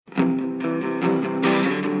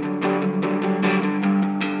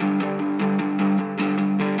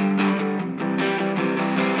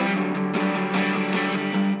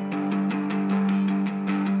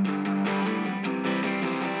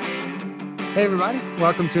Hey, everybody.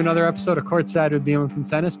 Welcome to another episode of Courtside with Beelenton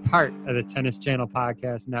Tennis, part of the Tennis Channel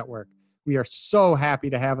Podcast Network. We are so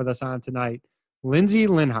happy to have with us on tonight Lindsay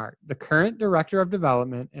Linhart, the current Director of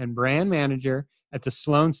Development and Brand Manager at the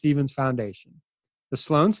Sloane Stephens Foundation. The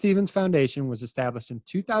Sloane Stephens Foundation was established in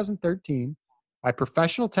 2013 by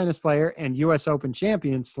professional tennis player and U.S. Open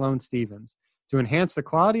champion Sloane Stephens to enhance the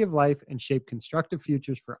quality of life and shape constructive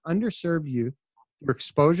futures for underserved youth through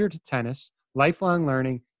exposure to tennis, lifelong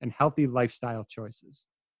learning, and healthy lifestyle choices.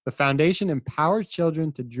 The foundation empowers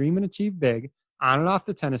children to dream and achieve big on and off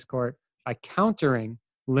the tennis court by countering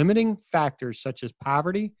limiting factors such as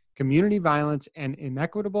poverty, community violence, and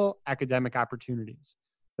inequitable academic opportunities.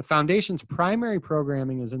 The foundation's primary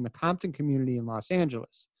programming is in the Compton community in Los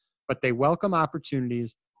Angeles, but they welcome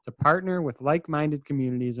opportunities to partner with like-minded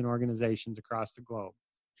communities and organizations across the globe.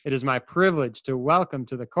 It is my privilege to welcome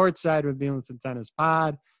to the Courtside with Beelenton Tennis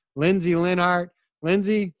pod, Lindsay Linhart.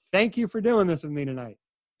 Lindsay, thank you for doing this with me tonight.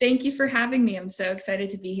 Thank you for having me. I'm so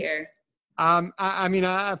excited to be here.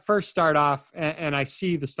 I first start off, and I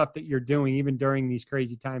see the stuff that you're doing, even during these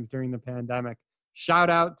crazy times during the pandemic.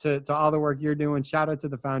 Shout out to all the work you're doing. Shout out to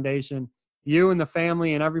the foundation. You and the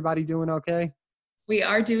family and everybody doing okay? We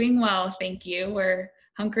are doing well, thank you. We're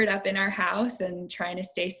hunkered up in our house and trying to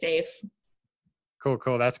stay safe.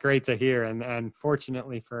 Cool. That's great to hear. And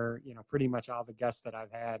fortunately for, pretty much all the guests that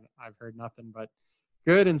I've had, I've heard nothing but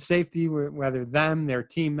good and safety, whether them, their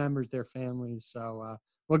team members, their families. So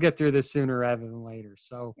we'll get through this sooner rather than later.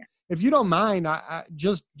 So If you don't mind, I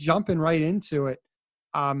just jumping right into it,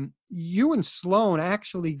 you and Sloane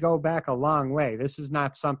actually go back a long way. This is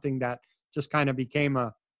not something that just kind of became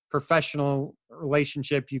a professional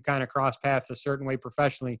relationship. You kind of cross paths a certain way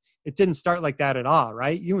professionally. It didn't start like that at all,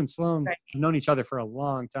 right? You and Sloane have known each other for a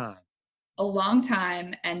long time. A long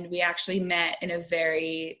time, and we actually met in a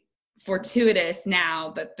very fortuitous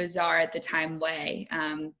now, but bizarre at the time way.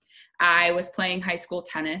 I was playing high school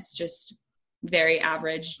tennis, just very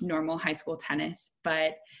average, normal high school tennis,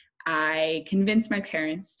 but I convinced my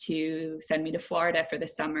parents to send me to Florida for the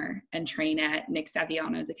summer and train at Nick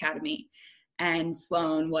Saviano's academy. And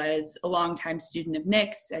Sloane was a longtime student of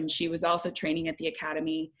Nick's, and she was also training at the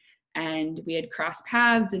academy. And we had crossed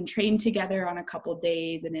paths and trained together on a couple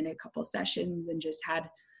days and in a couple sessions, and just had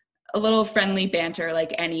a little friendly banter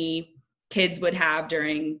like any kids would have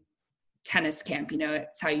during tennis camp.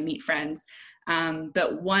 It's how you meet friends.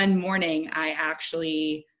 But one morning I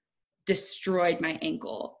actually destroyed my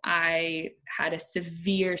ankle. I had a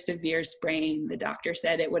severe sprain. The doctor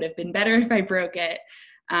said it would have been better if I broke it.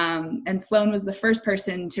 And Sloane was the first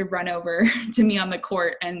person to run over to me on the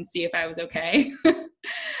court and see if I was okay.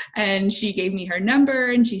 And she gave me her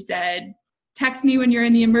number and she said, text me when you're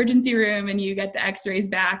in the emergency room and you get the x-rays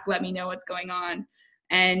back, let me know what's going on.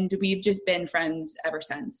 And we've just been friends ever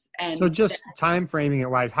since. And so just time framing it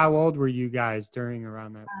wise, how old were you guys during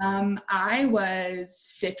around that? I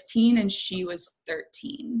was 15 and she was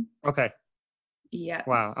 13. Okay. Yeah.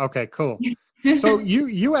 Wow. Okay, cool. So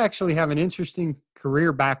you actually have an interesting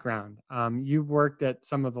career background. You've worked at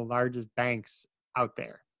some of the largest banks out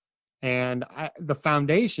there. And the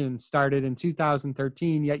foundation started in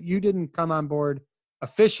 2013, yet you didn't come on board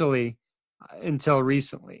officially until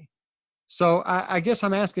recently. So I guess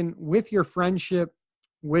I'm asking, with your friendship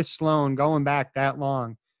with Sloane going back that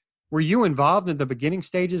long, were you involved in the beginning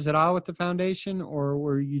stages at all with the foundation, or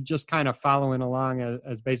were you just kind of following along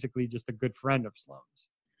as basically just a good friend of Sloane's?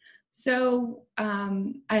 So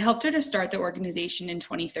I helped her to start the organization in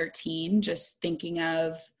 2013, just thinking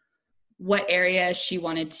of what area she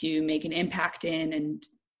wanted to make an impact in and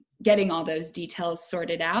getting all those details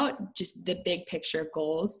sorted out, just the big picture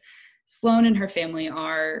goals. Sloane and her family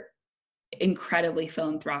are incredibly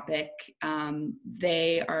philanthropic.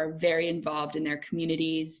 They are very involved in their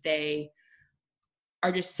communities. They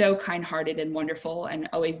are just so kind-hearted and wonderful and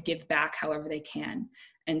always give back however they can.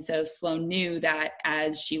 And so Sloane knew that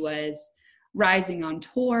as she was rising on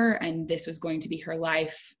tour and this was going to be her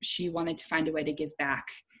life, she wanted to find a way to give back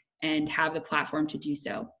and have the platform to do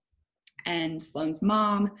so. And Sloane's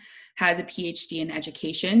mom has a PhD in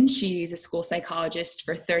education. She's a school psychologist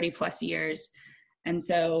for 30 plus years. And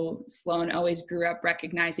so Sloane always grew up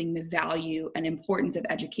recognizing the value and importance of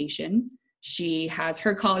education. She has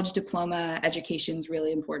her college diploma. Education is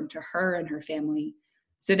really important to her and her family.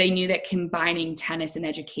 So they knew that combining tennis and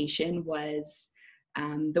education was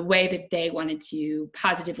the way that they wanted to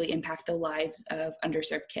positively impact the lives of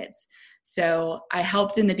underserved kids. So I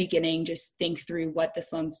helped in the beginning just think through what the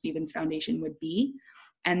Sloane Stephens Foundation would be.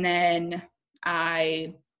 And then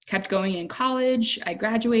I kept going in college. I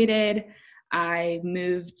graduated. I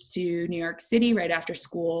moved to New York City right after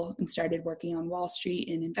school and started working on Wall Street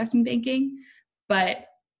in investment banking. But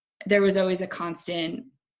there was always a constant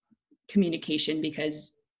communication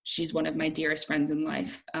because she's one of my dearest friends in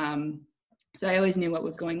life. So I always knew what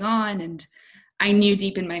was going on, and I knew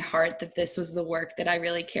deep in my heart that this was the work that I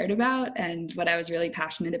really cared about and what I was really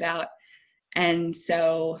passionate about. And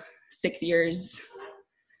so 6 years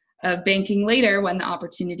of banking later, when the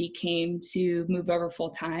opportunity came to move over full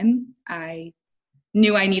time, I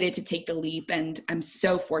knew I needed to take the leap. And I'm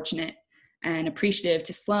so fortunate and appreciative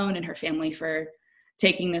to Sloan and her family for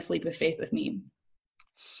taking this leap of faith with me.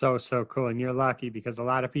 So cool. And you're lucky, because a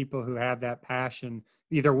lot of people who have that passion,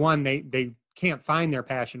 either one, they can't find their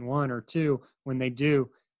passion, one, or two, when they do,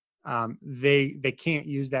 they can't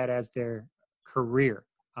use that as their career.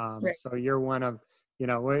 Right. So you're one of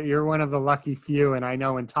the lucky few. And I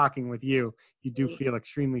know in talking with you, you do feel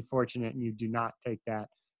extremely fortunate, and you do not take that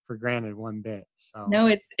for granted one bit. So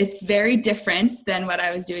no, it's very different than what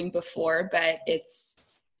I was doing before, but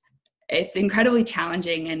it's incredibly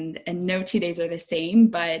challenging, and no 2 days are the same,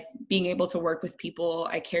 but being able to work with people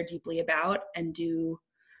I care deeply about and do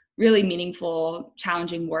really meaningful,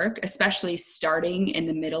 challenging work, especially starting in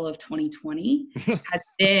the middle of 2020, has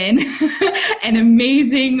been an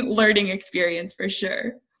amazing learning experience for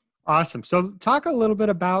sure. Awesome. So talk a little bit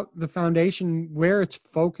about the foundation, where it's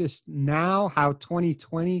focused now, how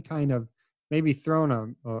 2020 kind of maybe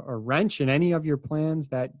thrown a wrench in any of your plans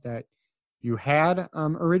that you had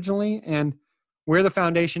originally, and where the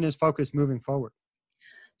foundation is focused moving forward.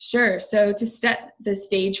 Sure. So to set the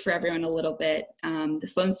stage for everyone a little bit, the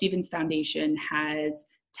Sloane Stephens Foundation has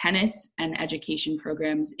tennis and education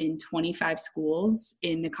programs in 25 schools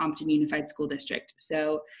in the Compton Unified School District.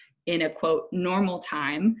 So in a quote normal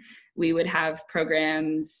time, we would have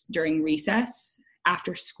programs during recess,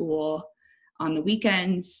 after school, on the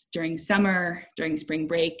weekends, during summer, during spring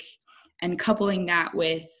break, and coupling that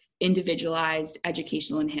with individualized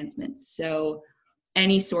educational enhancements. So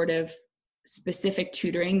any sort of specific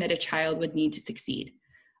tutoring that a child would need to succeed.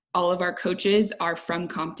 All of our coaches are from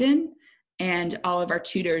Compton, and all of our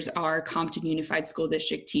tutors are Compton Unified School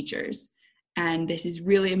District teachers. And this is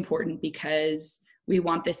really important because we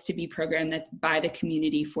want this to be a program that's by the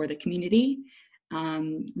community for the community.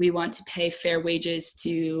 We want to pay fair wages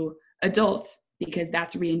to adults because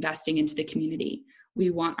that's reinvesting into the community. We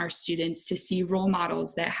want our students to see role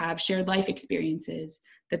models that have shared life experiences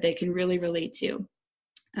that they can really relate to.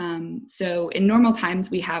 So in normal times,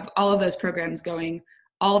 we have all of those programs going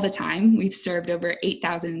all the time. We've served over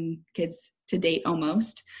 8,000 kids to date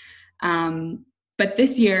almost. But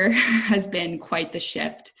this year has been quite the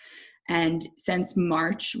shift. And since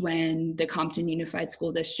March, when the Compton Unified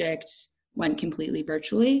School District went completely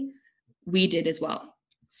virtually, we did as well.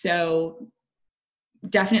 So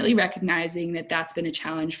definitely recognizing that that's been a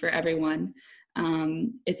challenge for everyone.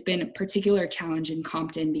 It's been a particular challenge in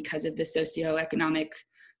Compton because of the socioeconomic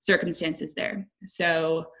circumstances there.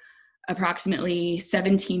 So approximately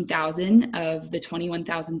 17,000 of the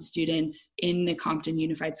 21,000 students in the Compton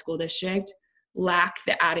Unified School District lack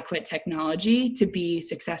the adequate technology to be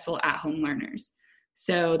successful at-home learners.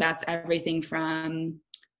 So that's everything from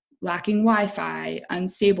lacking Wi-Fi,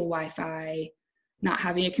 unstable Wi-Fi, not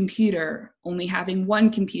having a computer, only having one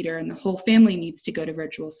computer, and the whole family needs to go to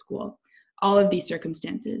virtual school. All of these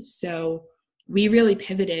circumstances. So we really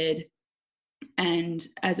pivoted, and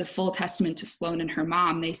as a full testament to Sloane and her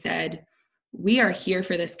mom, they said, we are here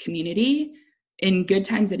for this community in good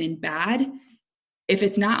times and in bad. If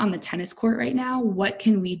it's not on the tennis court right now, what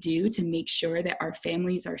can we do to make sure that our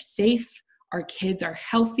families are safe, our kids are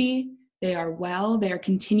healthy, they are well, they are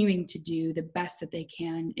continuing to do the best that they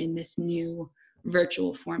can in this new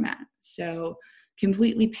virtual format. So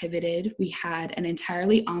completely pivoted. We had an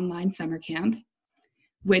entirely online summer camp,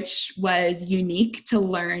 which was unique to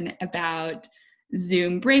learn about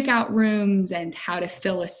Zoom breakout rooms and how to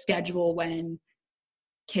fill a schedule when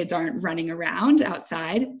kids aren't running around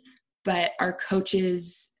outside. But our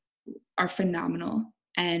coaches are phenomenal,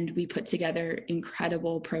 and we put together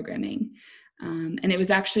incredible programming. And it was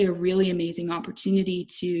actually a really amazing opportunity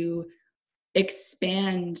to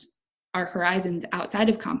expand our horizons outside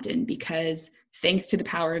of Compton, because thanks to the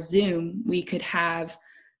power of Zoom, we could have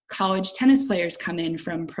college tennis players come in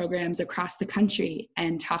from programs across the country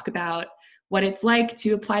and talk about what it's like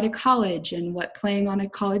to apply to college and what playing on a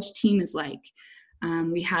college team is like.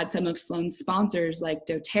 We had some of Sloane's sponsors like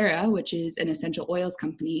doTERRA, which is an essential oils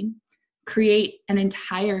company, create an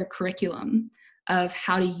entire curriculum of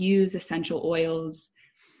how to use essential oils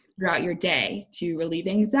throughout your day to relieve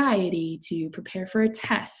anxiety, to prepare for a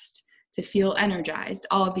test, to feel energized,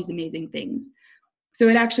 all of these amazing things. So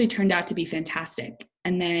it actually turned out to be fantastic.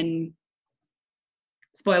 And then,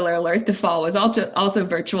 spoiler alert, the fall was also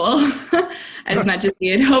virtual as much as we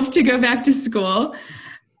had hoped to go back to school.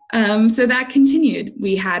 So that continued.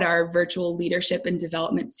 We had our virtual leadership and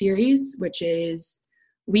development series, which is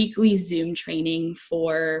weekly Zoom training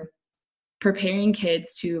for preparing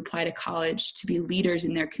kids to apply to college to be leaders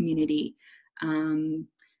in their community.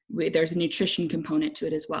 There's a nutrition component to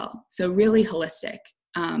it as well. So really holistic.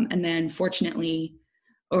 And then fortunately,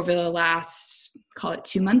 over the last, call it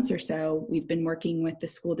 2 months or so, we've been working with the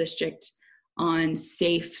school district on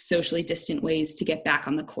safe, socially distant ways to get back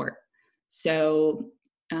on the court. So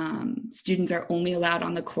students are only allowed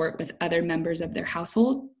on the court with other members of their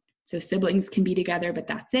household. So siblings can be together, but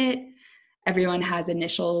that's it. Everyone has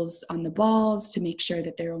initials on the balls to make sure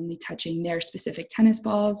that they're only touching their specific tennis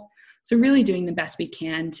balls. So really doing the best we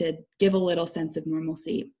can to give a little sense of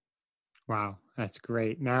normalcy. Wow, that's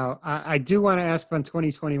great. Now, I do want to ask on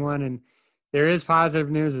 2021, and there is positive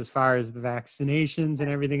news as far as the vaccinations and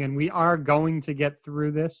everything, and we are going to get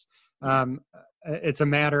through this. Yes. It's a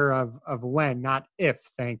matter of when, not if,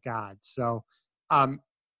 thank God. So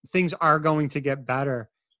things are going to get better.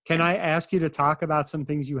 Can I ask you to talk about some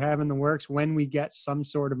things you have in the works when we get some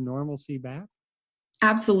sort of normalcy back?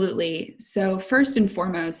 Absolutely. So first and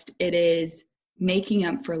foremost, it is making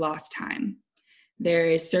up for lost time. There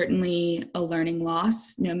is certainly a learning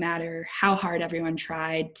loss, no matter how hard everyone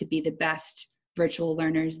tried to be the best virtual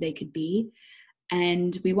learners they could be.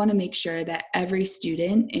 And we want to make sure that every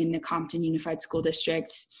student in the Compton Unified School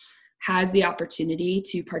District has the opportunity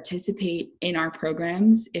to participate in our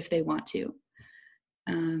programs if they want to.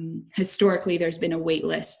 Historically, there's been a wait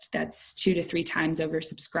list that's 2 to 3 times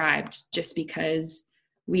oversubscribed just because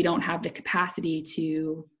we don't have the capacity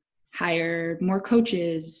to hire more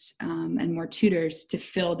coaches and more tutors to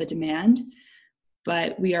fill the demand.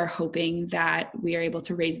 But we are hoping that we are able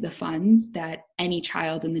to raise the funds that any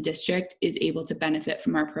child in the district is able to benefit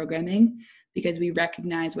from our programming, because we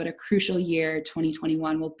recognize what a crucial year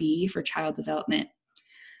 2021 will be for child development.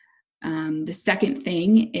 The second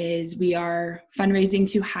thing is we are fundraising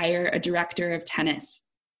to hire a director of tennis.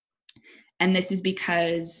 And this is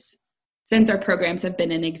because since our programs have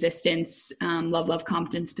been in existence, Love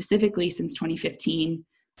Compton specifically since 2015,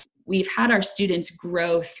 we've had our students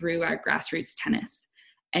grow through our grassroots tennis.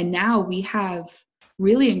 And now we have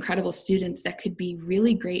really incredible students that could be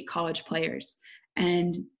really great college players.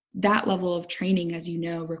 And that level of training, as you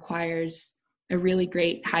know, requires a really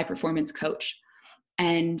great high performance coach.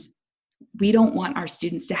 And we don't want our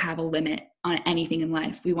students to have a limit on anything in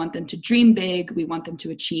life. We want them to dream big, we want them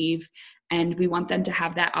to achieve, and we want them to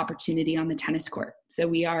have that opportunity on the tennis court. So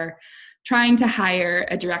we are trying to hire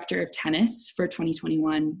a director of tennis for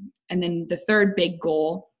 2021. And then the third big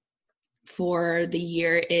goal for the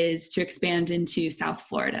year is to expand into South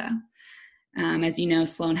Florida. As you know,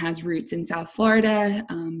 Sloan has roots in South Florida.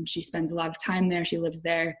 She spends a lot of time there. She lives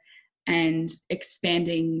there. And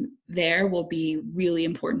expanding there will be really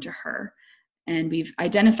important to her. And we've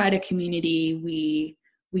identified a community.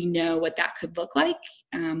 We know what that could look like.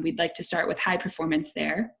 We'd like to start with high performance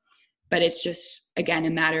there, but it's just, again, a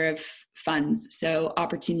matter of funds. So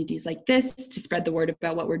opportunities like this to spread the word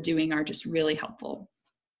about what we're doing are just really helpful.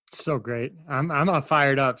 So great. I'm all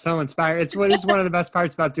fired up. So inspired. It's one of the best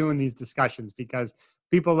parts about doing these discussions, because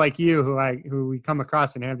people like you who we come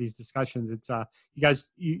across and have these discussions, it's you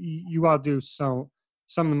guys, you all do some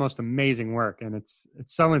of the most amazing work, and it's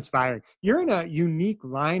so inspiring. You're in a unique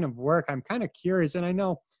line of work. I'm kind of curious, and I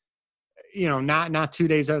know, not 2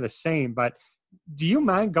 days are the same, but do you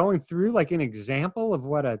mind going through like an example of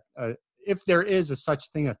what if there is such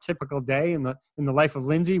thing, a typical day in the life of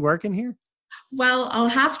Lindsay working here? Well,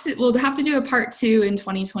 we'll have to do a part 2 in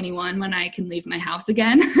 2021 when I can leave my house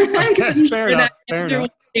again. Okay, fair enough.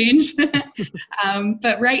 Change.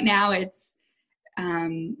 But right now it's,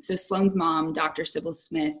 so Sloan's mom, Dr. Sybil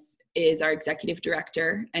Smith, is our executive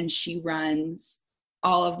director, and she runs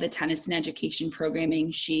all of the tennis and education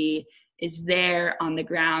programming. She is there on the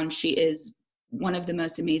ground. She is one of the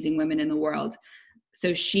most amazing women in the world.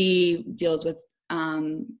 So she deals with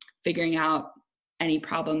figuring out any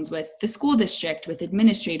problems with the school district, with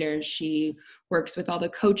administrators. She works with all the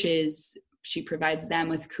coaches. She provides them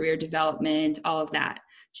with career development, all of that.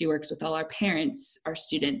 She works with all our parents, our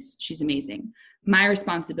students. She's amazing. My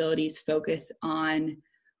responsibilities focus on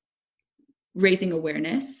raising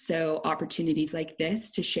awareness, so opportunities like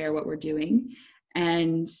this to share what we're doing,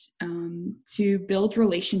 and to build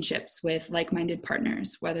relationships with like-minded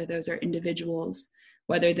partners, whether those are individuals,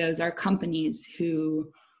 whether those are companies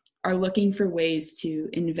who are looking for ways to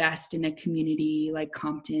invest in a community like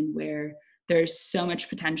Compton where there's so much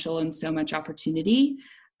potential and so much opportunity,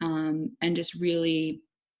 and just really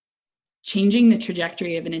changing the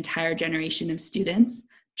trajectory of an entire generation of students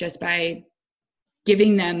just by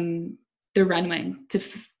giving them the runway to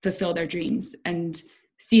fulfill their dreams and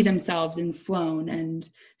see themselves in Sloan and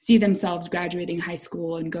see themselves graduating high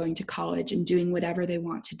school and going to college and doing whatever they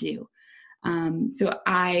want to do. So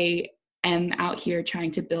I am out here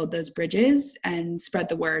trying to build those bridges and spread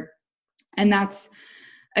the word. And that's,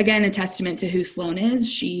 again, a testament to who Sloan is.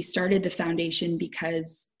 She started the foundation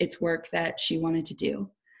because it's work that she wanted to do.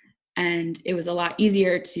 And it was a lot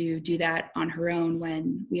easier to do that on her own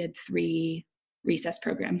when we had 3 recess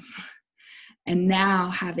programs. And now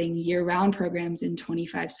having year-round programs in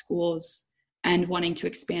 25 schools and wanting to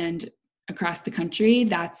expand across the country,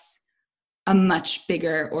 that's a much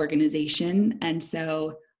bigger organization. And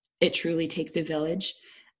so it truly takes a village.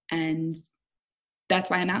 And that's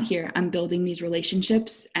why I'm out here. I'm building these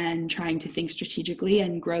relationships and trying to think strategically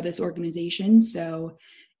and grow this organization so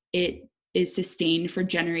it is sustained for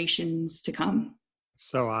generations to come.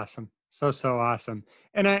 So awesome. So awesome.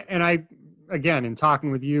 And I, again, in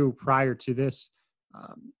talking with you prior to this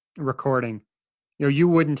recording, you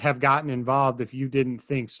wouldn't have gotten involved if you didn't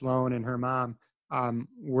think Sloan and her mom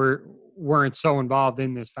weren't so involved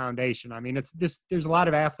in this foundation. I mean, there's a lot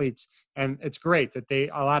of athletes, and it's great that a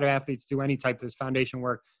lot of athletes do any type of this foundation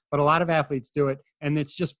work, but a lot of athletes do it and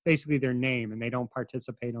it's just basically their name and they don't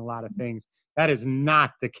participate in a lot of things. That is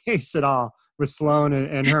not the case at all with Sloan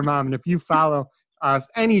and her mom. And if you follow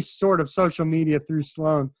any sort of social media through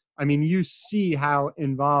Sloan, I mean, you see how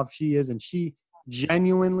involved she is, and she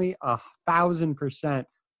genuinely 1,000%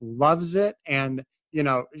 loves it. And,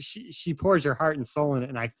 she pours her heart and soul in it.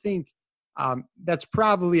 And I think that's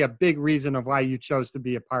probably a big reason of why you chose to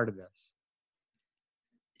be a part of this.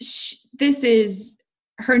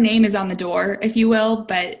 Her name is on the door, if you will,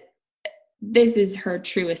 but this is her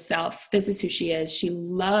truest self. This is who she is. She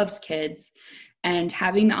loves kids, and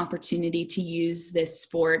having the opportunity to use this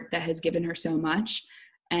sport that has given her so much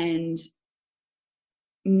and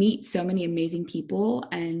meet so many amazing people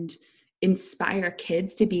and inspire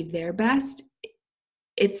kids to be their best,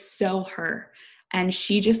 it's so her. And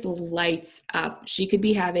she just lights up. She could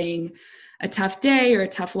be having a tough day or a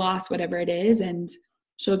tough loss, whatever it is, and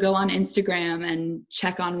she'll go on Instagram and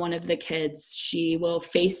check on one of the kids. She will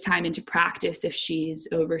FaceTime into practice if she's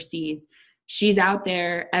overseas. She's out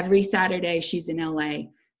there every Saturday. She's in LA.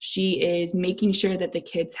 She is making sure that the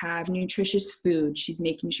kids have nutritious food. She's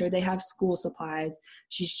making sure they have school supplies.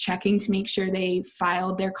 She's checking to make sure they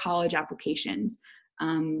filed their college applications.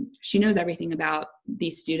 She knows everything about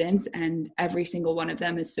these students, and every single one of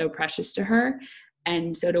them is so precious to her.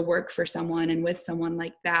 And so to work for someone and with someone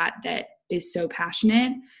like that is so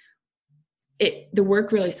passionate, the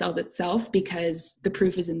work really sells itself because the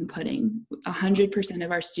proof is in the pudding. 100%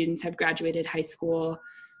 of our students have graduated high school.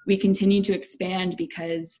 We continue to expand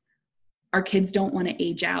because our kids don't want to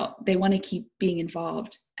age out. They want to keep being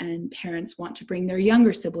involved, and parents want to bring their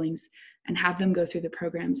younger siblings and have them go through the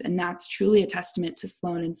programs. And that's truly a testament to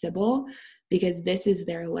Sloan and Sybil, because this is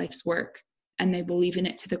their life's work and they believe in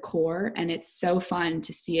it to the core. And it's so fun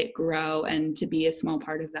to see it grow and to be a small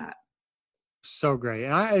part of that. So great.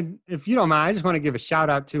 And if you don't mind, I just want to give a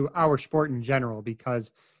shout out to our sport in general,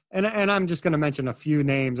 because, and I'm just going to mention a few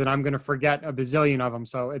names and I'm going to forget a bazillion of them.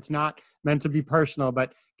 So it's not meant to be personal,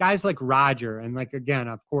 but guys like Roger and again,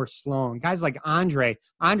 of course, Sloan, guys like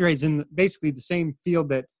Andre's in basically the same field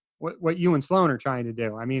that what you and Sloan are trying to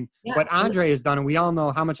do. I mean, yeah, what absolutely. Andre has done, and we all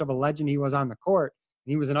know how much of a legend he was on the court.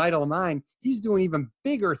 He was an idol of mine. He's doing even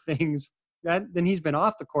bigger things than he's been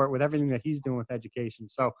off the court with everything that he's doing with education.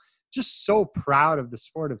 So just so proud of the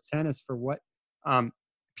sport of tennis for what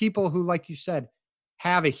people who, like you said,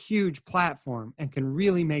 have a huge platform and can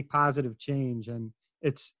really make positive change. And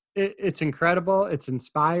it's incredible. It's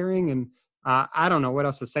inspiring. And I don't know what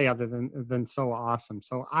else to say other than so awesome.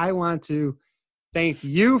 So I want to thank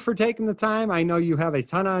you for taking the time. I know you have a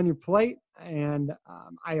ton on your plate, and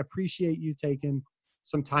I appreciate you taking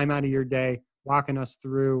some time out of your day, walking us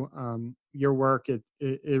through your work.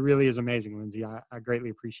 It really is amazing, Lindsay. I greatly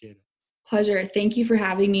appreciate it. Pleasure. Thank you for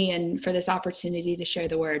having me and for this opportunity to share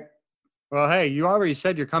the word. Well, hey, you already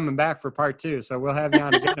said you're coming back for part 2, so we'll have you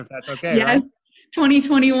on again if that's okay. Yes, right?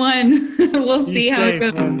 2021. We'll see how it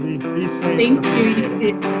goes. Lindsay. Be safe. Thank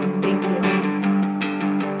you.